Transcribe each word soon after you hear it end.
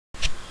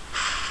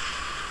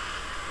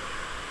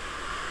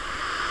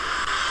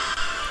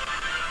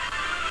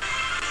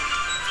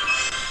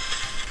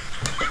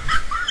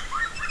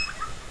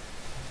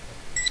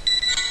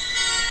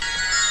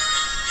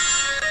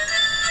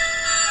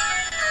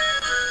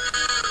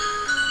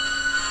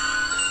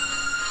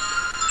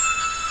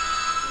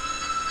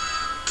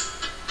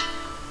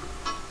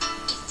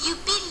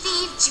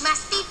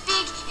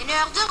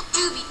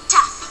to be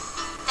tough.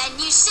 Then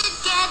you should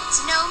get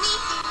to know me.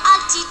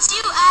 I'll teach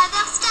you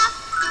other stuff.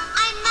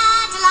 I'm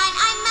Madeline,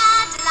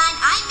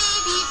 I may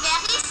be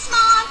very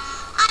small.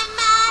 I'm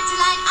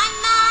Madeline,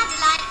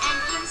 and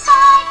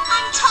inside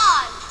I'm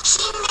tall.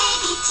 She may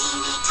be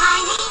teeny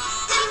tiny,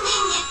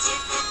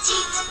 diminutive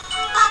petite,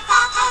 but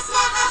that has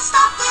never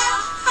stopped her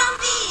from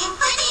being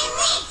pretty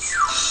neat.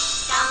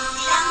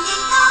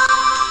 Dum-dee-dum-dee-dum,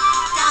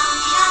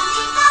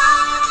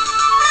 dum-dee-dum-dee-dum.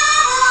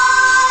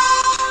 Madeline,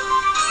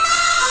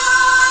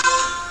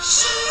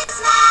 she's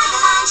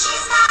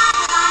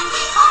Madeline,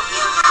 we hope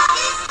you have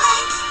this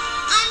great.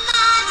 I'm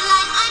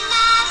Madeline,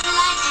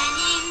 and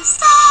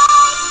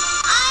inside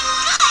I'm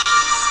great.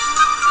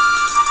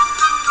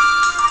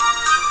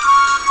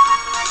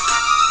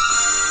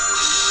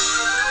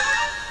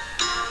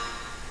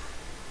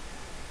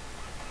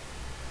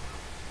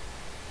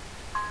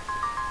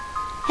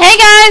 Hey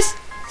guys!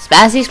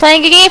 Spazzy's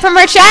playing a game from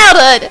her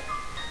childhood!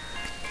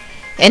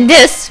 And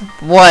this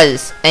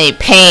was a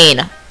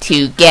pain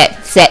to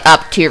get set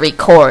up to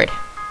record.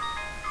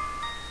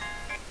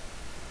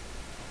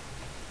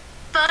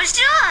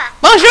 Bonjour!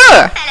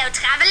 Bonjour! Fellow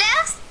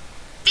travelers,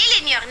 fill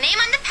in your name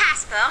on the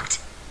passport,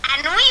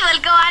 and we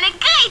will go on a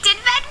great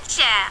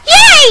adventure.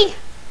 Yay!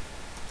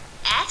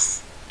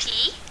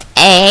 S-P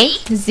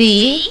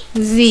A-Z-Z-C-A-K-E-S.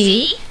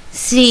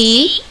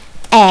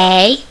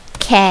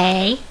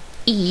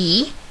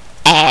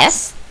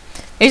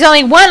 There's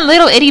only one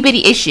little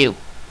itty-bitty issue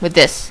with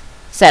this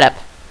setup.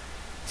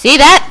 See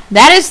that?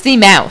 That is the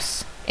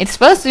mouse. It's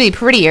supposed to be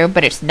prettier,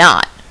 but it's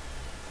not.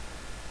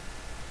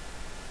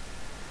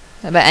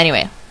 But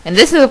anyway, and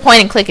this is a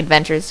point-and-click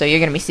adventure, so you're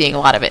going to be seeing a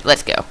lot of it.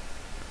 Let's go.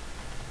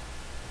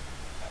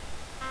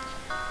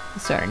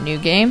 Let's start a new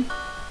game.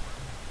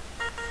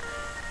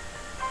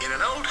 In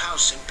an old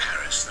house in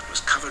Paris that was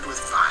covered with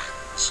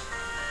vines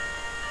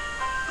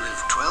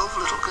lived 12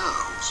 little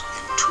girls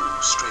in 2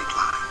 straight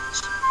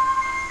lines.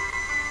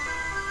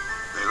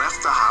 They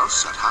left the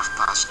house at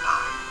 9:30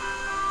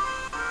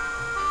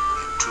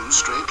 in 2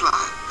 straight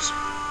lines,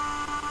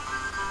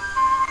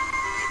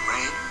 in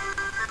rain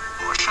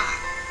or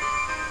shine.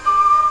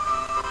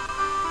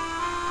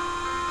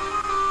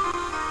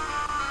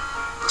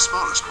 The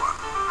smallest one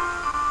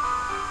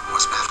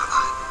was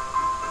Madeline.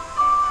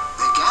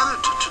 They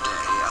gathered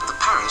today at the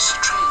Paris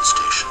train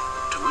station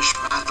to wish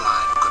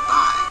Madeline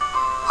goodbye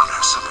on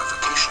her summer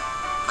vacation.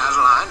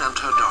 Madeline and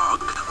her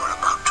dog were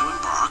about to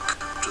embark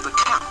to the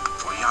camp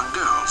for young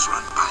girls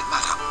run by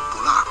Madame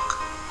Boulac.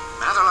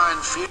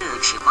 Madeline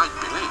feared she might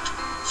be late,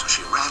 so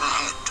she ran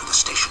ahead to the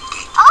station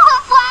gate. Au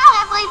revoir,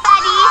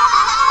 everybody.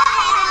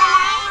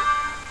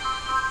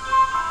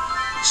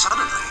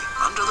 Suddenly,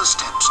 under the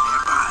steps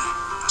nearby,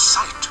 a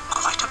sight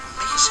quite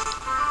amazing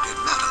did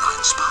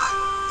Madeline spy.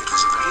 It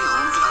was a very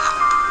old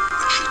lamp,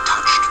 which she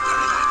touched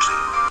very lightly,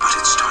 but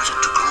it started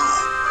to glow,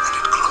 and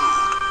it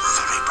glowed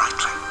very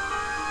brightly.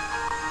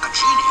 A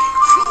genie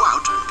flew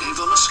out and gave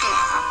them a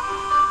scare.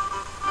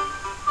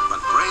 But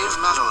brave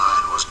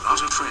Madeline was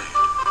not afraid,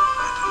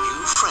 and a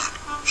new friend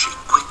she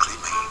quickly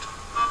made.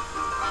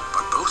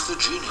 But both the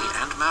genie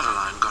and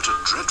Madeline got a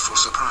dreadful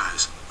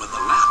surprise when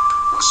the lamp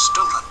was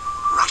stolen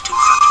right in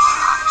front of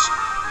their eyes.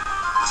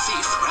 The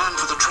thief ran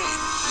for the train,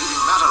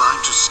 leaving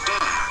Madeline to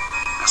stare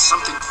as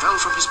something fell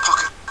from his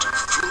pocket and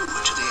flew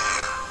into the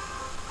air.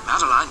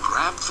 Madeline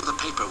grabbed for the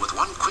paper with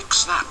one quick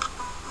snap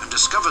and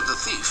discovered the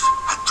thief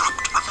had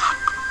dropped a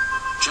map.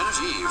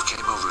 Genevieve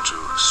came over to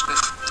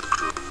sniff the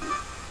clue,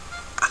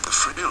 and the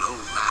frail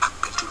old map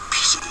into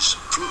pieces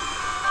flew.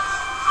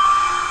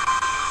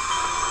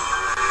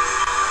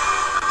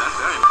 At that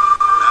very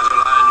moment,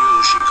 Madeline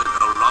knew she could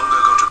no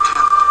longer go to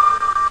camp.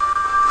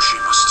 She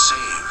must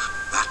save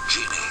that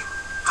genie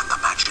and the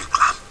magic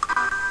lamp.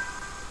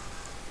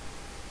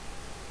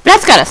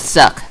 That's gotta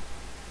suck.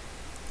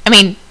 I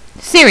mean,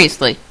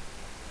 seriously.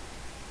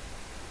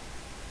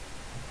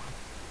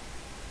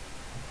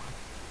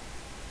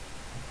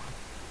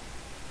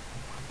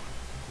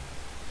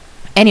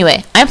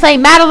 Anyway, I'm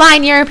playing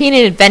Madeline European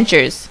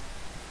Adventures.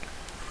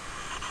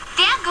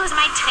 There goes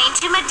my train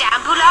to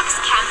Madame Boulac's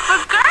camp for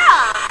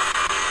girls.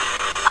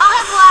 Au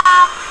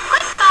revoir.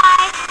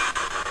 Goodbye.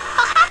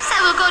 Perhaps I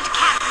will go to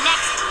camp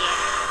next year.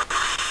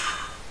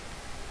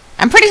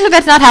 I'm pretty sure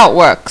that's not how it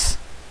works.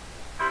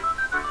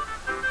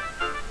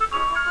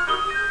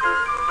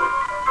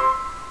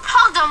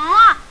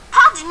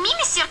 Pardon me,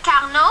 Monsieur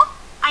Carnot.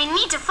 I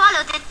need to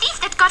follow the thief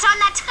that got on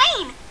that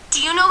train. Do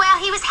you know where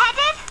he was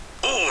headed?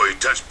 Oh,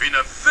 it has been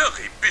a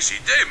very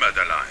busy day,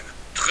 Madeline.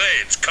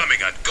 Trains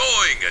coming and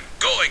going and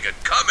going and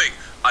coming.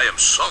 I am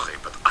sorry,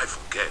 but I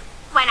forget.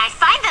 When I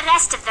find the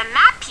rest of the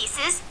map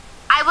pieces,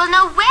 I will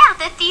know where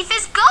the thief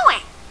is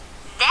going.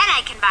 Then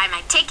I can buy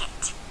my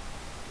ticket.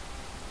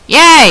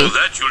 Yay! For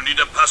that, you'll need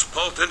a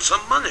passport and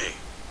some money.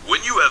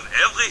 When you have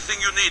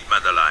everything you need,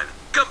 Madeline,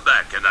 come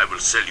back and I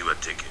will sell you a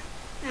ticket.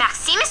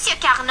 Merci, Monsieur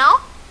Carnot.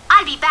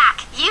 I'll be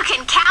back. You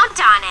can count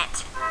on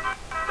it.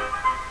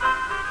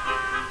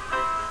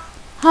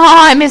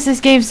 Oh, I miss this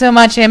game so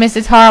much. I miss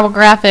its horrible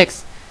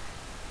graphics.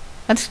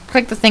 Let's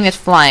click the thing that's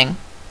flying.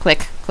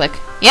 Click, click.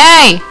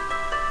 Yay!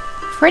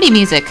 Pretty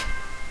music.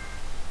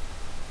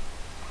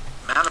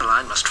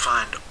 Madeline must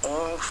find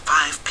all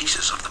 5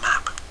 pieces of the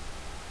map.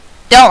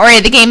 Don't worry,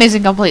 the game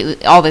isn't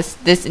completely all this.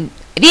 The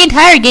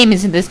entire game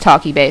isn't this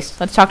talky based.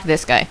 Let's talk to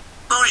this guy.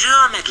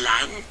 Bonjour,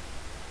 Madeline.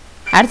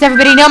 How does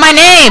everybody know my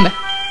name?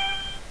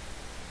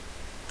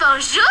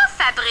 Bonjour,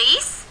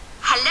 Fabrice.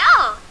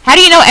 Hello. How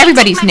do you know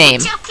everybody's Take my name?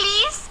 picture,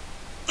 please.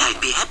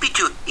 I'd be happy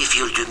to if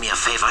you'll do me a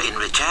favor in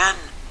return.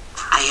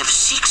 I have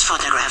 6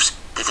 photographs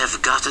that have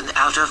gotten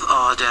out of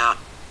order.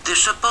 They're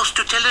supposed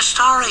to tell a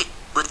story,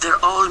 but they're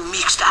all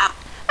mixed up.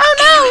 Oh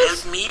Can you no!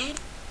 help me?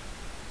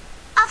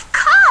 Of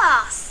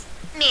course.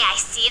 May I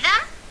see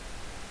them?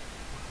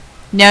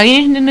 No,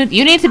 you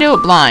need to do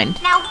it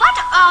blind. Now, what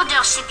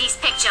order should these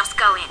pictures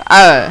go in?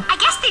 I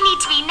guess they need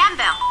to be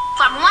numbered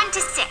from 1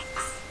 to 6.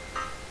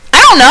 I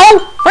don't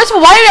know. First of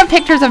all, why do you have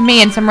pictures of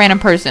me and some random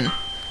person?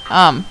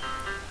 I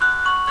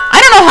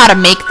don't know how to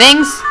make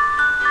things.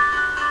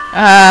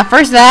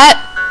 First that,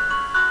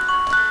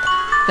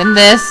 then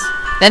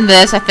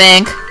this, I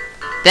think,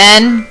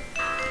 then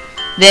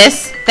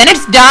this, then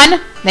it's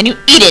done, then you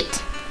eat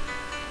it.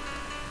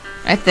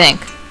 I think.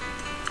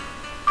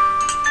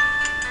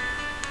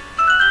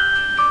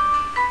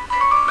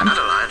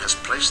 Madeline has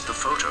placed the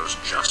photos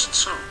just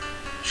so.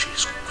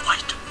 She's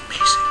quite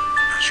amazing,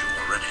 as you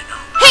already know.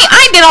 Hey,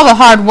 I did all the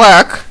hard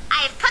work.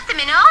 I have put them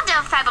in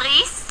order,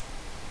 Fabrice.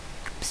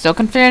 Still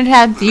confident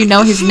how do you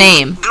know his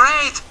name?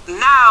 Great.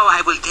 Now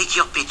I will take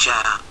your picture.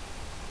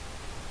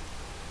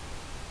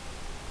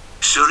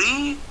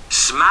 Souris,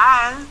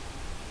 smile.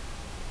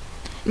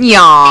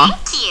 Yeah.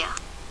 Thank you.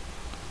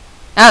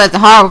 Oh, that's a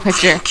horrible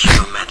picture. Thank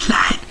you,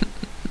 Madeline.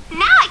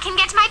 Now I can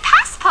get my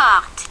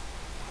passport.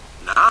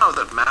 Now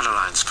that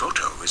Madeline's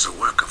photo is a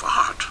work of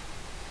art,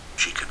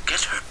 she can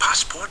get her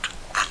passport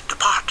and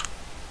depart.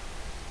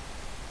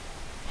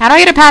 How do I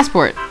get a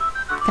passport?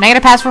 Can I get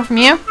a passport from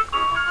you?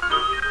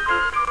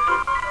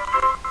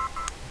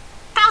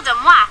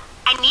 Pardon-moi.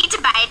 I need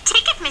to buy a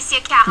ticket,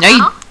 Monsieur Carlo. No,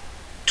 you-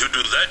 To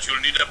do that,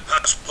 you'll need a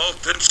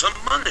passport and some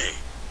money.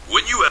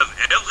 When you have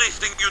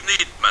everything you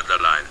need,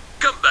 Madeline,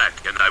 come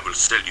back and I will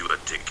sell you a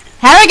ticket.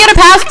 How do I get a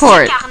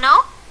passport? Monsieur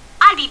Carnot,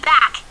 I'll be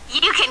back.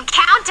 You can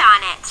count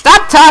on it.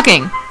 Stop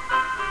talking.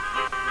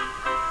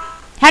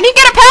 How do you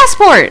get a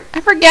passport?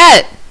 I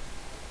forget.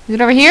 Is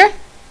it over here?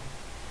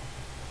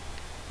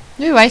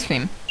 Ooh, ice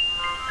cream. In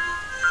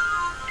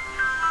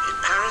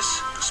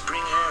Paris, the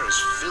spring air is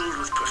filled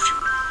with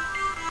perfume.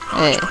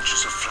 Hey. Large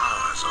bunches of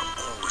flowers are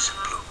always in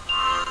bloom.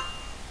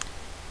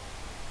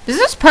 Does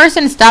this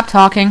person stop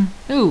talking?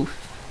 Ooh.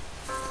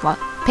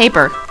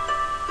 Paper.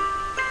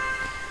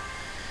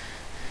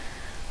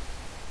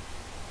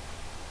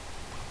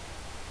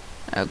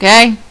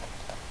 Okay.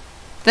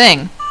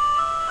 Thing.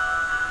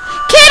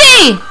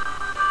 Kitty!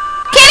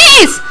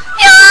 Kitties!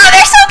 Oh,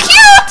 they're so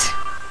cute!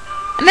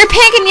 And they're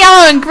pink and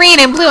yellow and green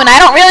and blue, and I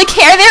don't really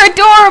care. They're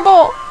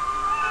adorable.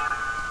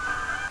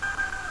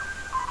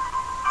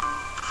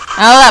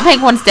 Oh, that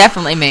pink one's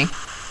definitely me.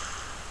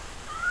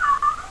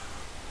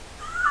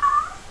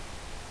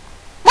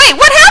 Wait,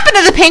 what happened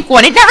to the pink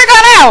one? It never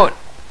got out.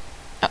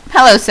 Oh,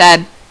 hello,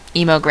 sad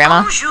emo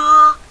grandma.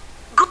 Bonjour.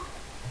 Good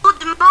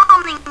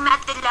morning,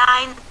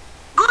 Madeline.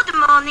 Good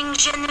morning,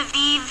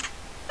 Genevieve.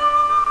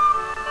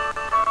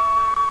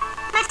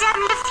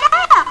 Madame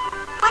Lefleur,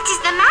 what is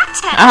the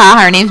matter?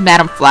 Her name's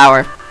Madame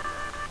Flower.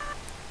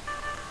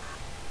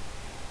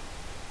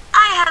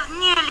 I have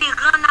nearly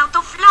run out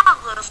of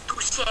flowers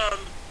to sell.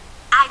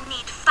 I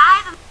need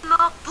 5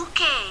 more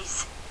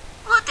bouquets.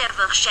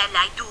 Whatever shall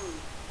I do?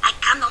 I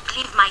cannot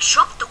leave my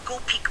shop to go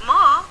pick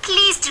more.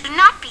 Please do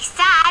not be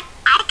sad.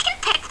 I can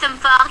pick them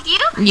for you.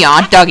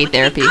 Yeah, doggy Would be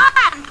therapy.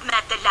 grand,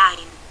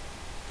 Madeline.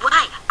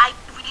 Why, I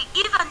will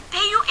even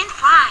pay you in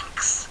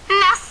francs.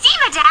 Merci,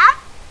 madame.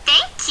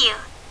 Thank you.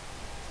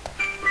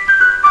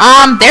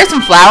 There's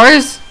some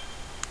flowers.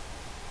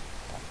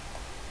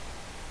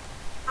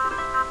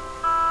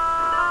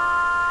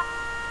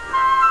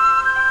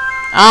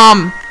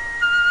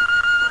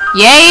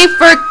 Yay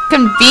for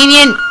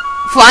convenient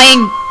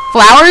flying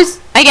flowers,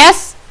 I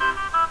guess.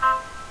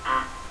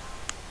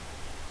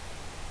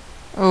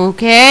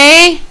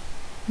 Okay.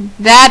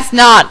 That's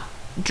not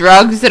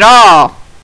drugs at all.